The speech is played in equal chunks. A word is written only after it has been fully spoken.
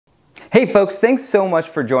Hey folks, thanks so much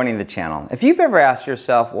for joining the channel. If you've ever asked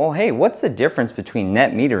yourself, well, hey, what's the difference between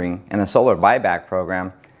net metering and a solar buyback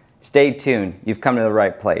program? Stay tuned, you've come to the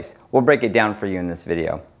right place. We'll break it down for you in this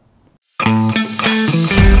video.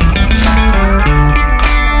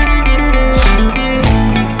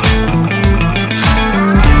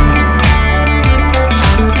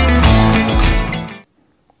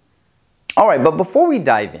 Alright, but before we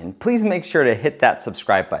dive in, please make sure to hit that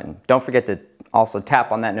subscribe button. Don't forget to also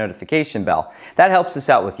tap on that notification bell. That helps us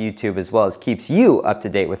out with YouTube as well as keeps you up to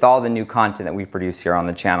date with all the new content that we produce here on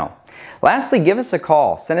the channel. Lastly, give us a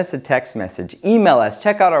call, send us a text message, email us,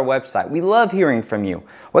 check out our website. We love hearing from you.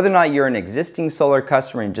 Whether or not you're an existing solar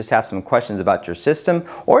customer and just have some questions about your system,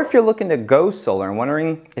 or if you're looking to go solar and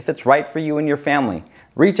wondering if it's right for you and your family,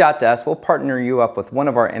 reach out to us. We'll partner you up with one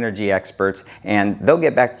of our energy experts and they'll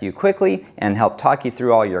get back to you quickly and help talk you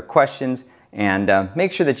through all your questions and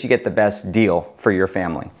make sure that you get the best deal for your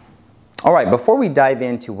family. All right, before we dive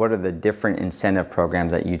into what are the different incentive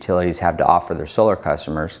programs that utilities have to offer their solar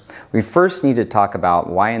customers, we first need to talk about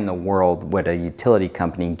why in the world would a utility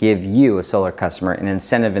company give you, a solar customer, an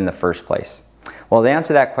incentive in the first place? Well, to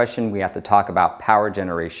answer that question, we have to talk about power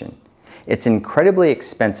generation. It's incredibly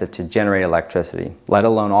expensive to generate electricity, let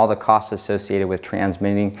alone all the costs associated with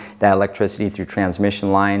transmitting that electricity through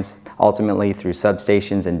transmission lines, ultimately through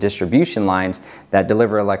substations and distribution lines that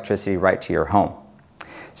deliver electricity right to your home.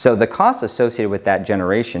 So the costs associated with that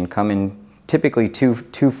generation come in typically two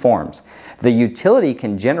forms. The utility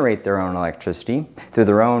can generate their own electricity through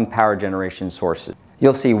their own power generation sources.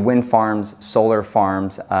 You'll see wind farms, solar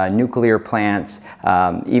farms, nuclear plants,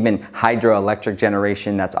 even hydroelectric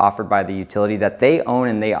generation that's offered by the utility that they own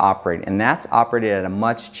and they operate. And that's operated at a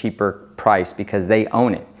much cheaper price because they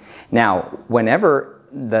own it. Now, whenever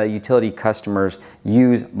the utility customers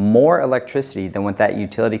use more electricity than what that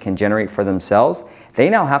utility can generate for themselves, they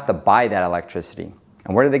now have to buy that electricity.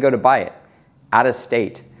 And where do they go to buy it? Out of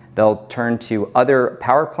state. They'll turn to other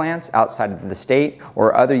power plants outside of the state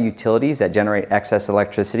or other utilities that generate excess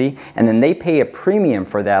electricity, and then they pay a premium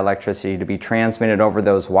for that electricity to be transmitted over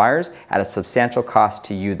those wires at a substantial cost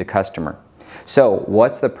to you, the customer. So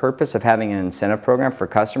what's the purpose of having an incentive program for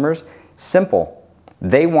customers? Simple.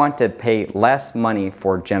 They want to pay less money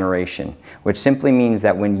for generation, which simply means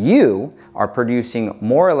that when you are producing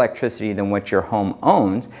more electricity than what your home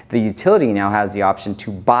owns, the utility now has the option to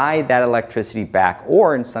buy that electricity back,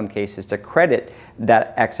 or in some cases to credit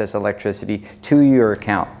that excess electricity to your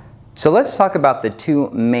account. So let's talk about the two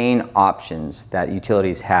main options that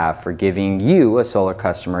utilities have for giving you, a solar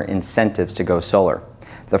customer, incentives to go solar.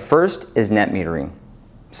 The first is net metering.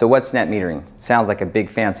 So what's net metering? Sounds like a big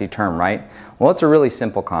fancy term, right? Well, it's a really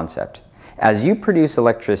simple concept. As you produce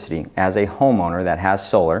electricity as a homeowner that has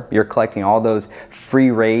solar, you're collecting all those free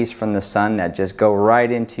rays from the sun that just go right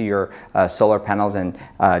into your solar panels and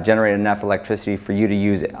generate enough electricity for you to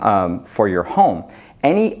use for your home.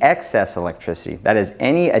 Any excess electricity, that is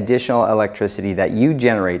any additional electricity that you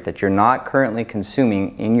generate that you're not currently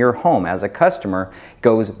consuming in your home as a customer,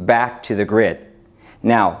 goes back to the grid.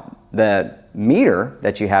 Now, the meter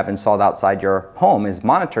that you have installed outside your home is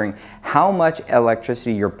monitoring how much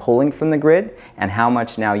electricity you're pulling from the grid and how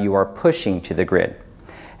much now you are pushing to the grid.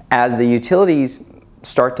 As the utilities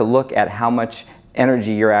start to look at how much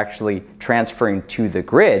energy you're actually transferring to the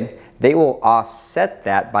grid, they will offset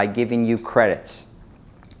that by giving you credits.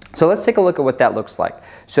 So let's take a look at what that looks like.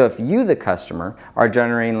 So if you, the customer, are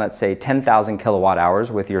generating, let's say, 10,000 kilowatt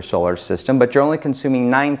hours with your solar system, but you're only consuming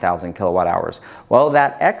 9,000 kilowatt hours, well,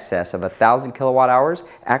 that excess of 1,000 kilowatt hours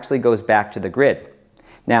actually goes back to the grid.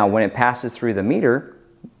 Now, when it passes through the meter,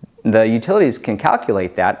 the utilities can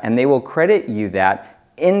calculate that and they will credit you that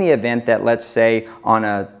in the event that, let's say, on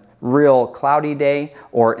a real cloudy day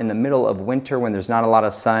or in the middle of winter when there's not a lot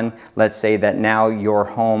of sun, let's say that now your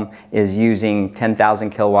home is using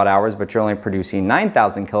 10,000 kilowatt hours but you're only producing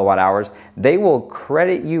 9,000 kilowatt hours, they will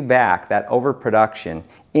credit you back that overproduction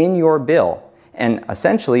in your bill and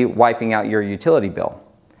essentially wiping out your utility bill.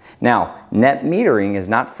 Now, net metering is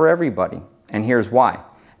not for everybody, and here's why.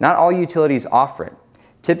 Not all utilities offer it.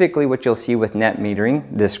 Typically what you'll see with net metering,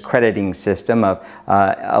 this crediting system of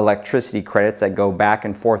electricity credits that go back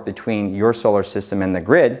and forth between your solar system and the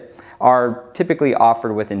grid, are typically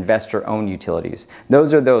offered with investor-owned utilities.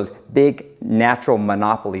 Those are those big natural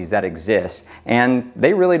monopolies that exist, and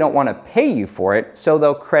they really don't want to pay you for it, so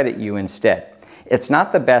they'll credit you instead. It's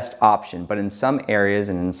not the best option, but in some areas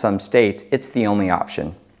and in some states, it's the only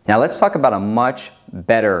option. Now let's talk about a much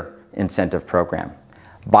better incentive program,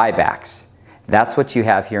 buybacks. That's what you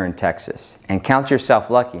have here in Texas. And count yourself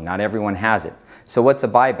lucky, not everyone has it. So what's a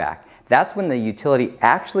buyback? that's when the utility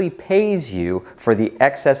actually pays you for the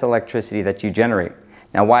excess electricity that you generate.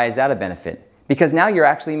 Now, why is that a benefit? Because now you're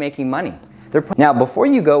actually making money. Now, before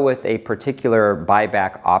you go with a particular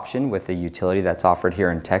buyback option with the utility that's offered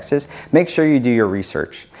here in Texas, make sure you do your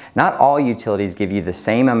research. Not all utilities give you the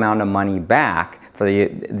same amount of money back for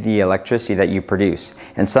the electricity that you produce.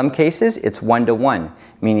 In some cases, it's 1-to-1,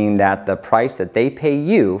 meaning that the price that they pay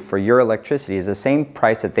you for your electricity is the same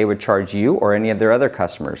price that they would charge you or any of their other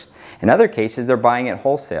customers. In other cases, they're buying it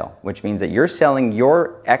wholesale, which means that you're selling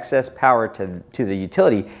your excess power to the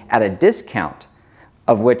utility at a discount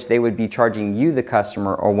of which they would be charging you, the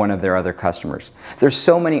customer, or one of their other customers. There's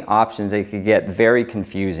so many options that it could get very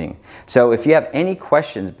confusing. So if you have any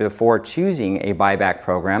questions before choosing a buyback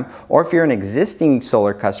program, or if you're an existing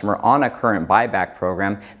solar customer on a current buyback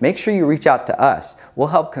program, make sure you reach out to us. We'll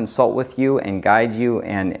help consult with you and guide you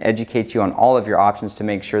and educate you on all of your options to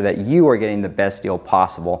make sure that you are getting the best deal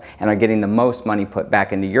possible and are getting the most money put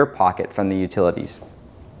back into your pocket from the utilities.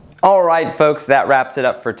 All right, folks, that wraps it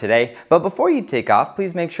up for today. But before you take off,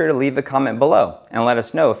 please make sure to leave a comment below and let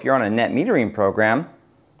us know if you're on a net metering program,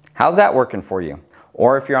 how's that working for you?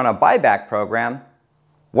 Or if you're on a buyback program,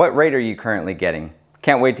 what rate are you currently getting?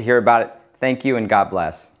 Can't wait to hear about it. Thank you and God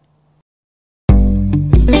bless.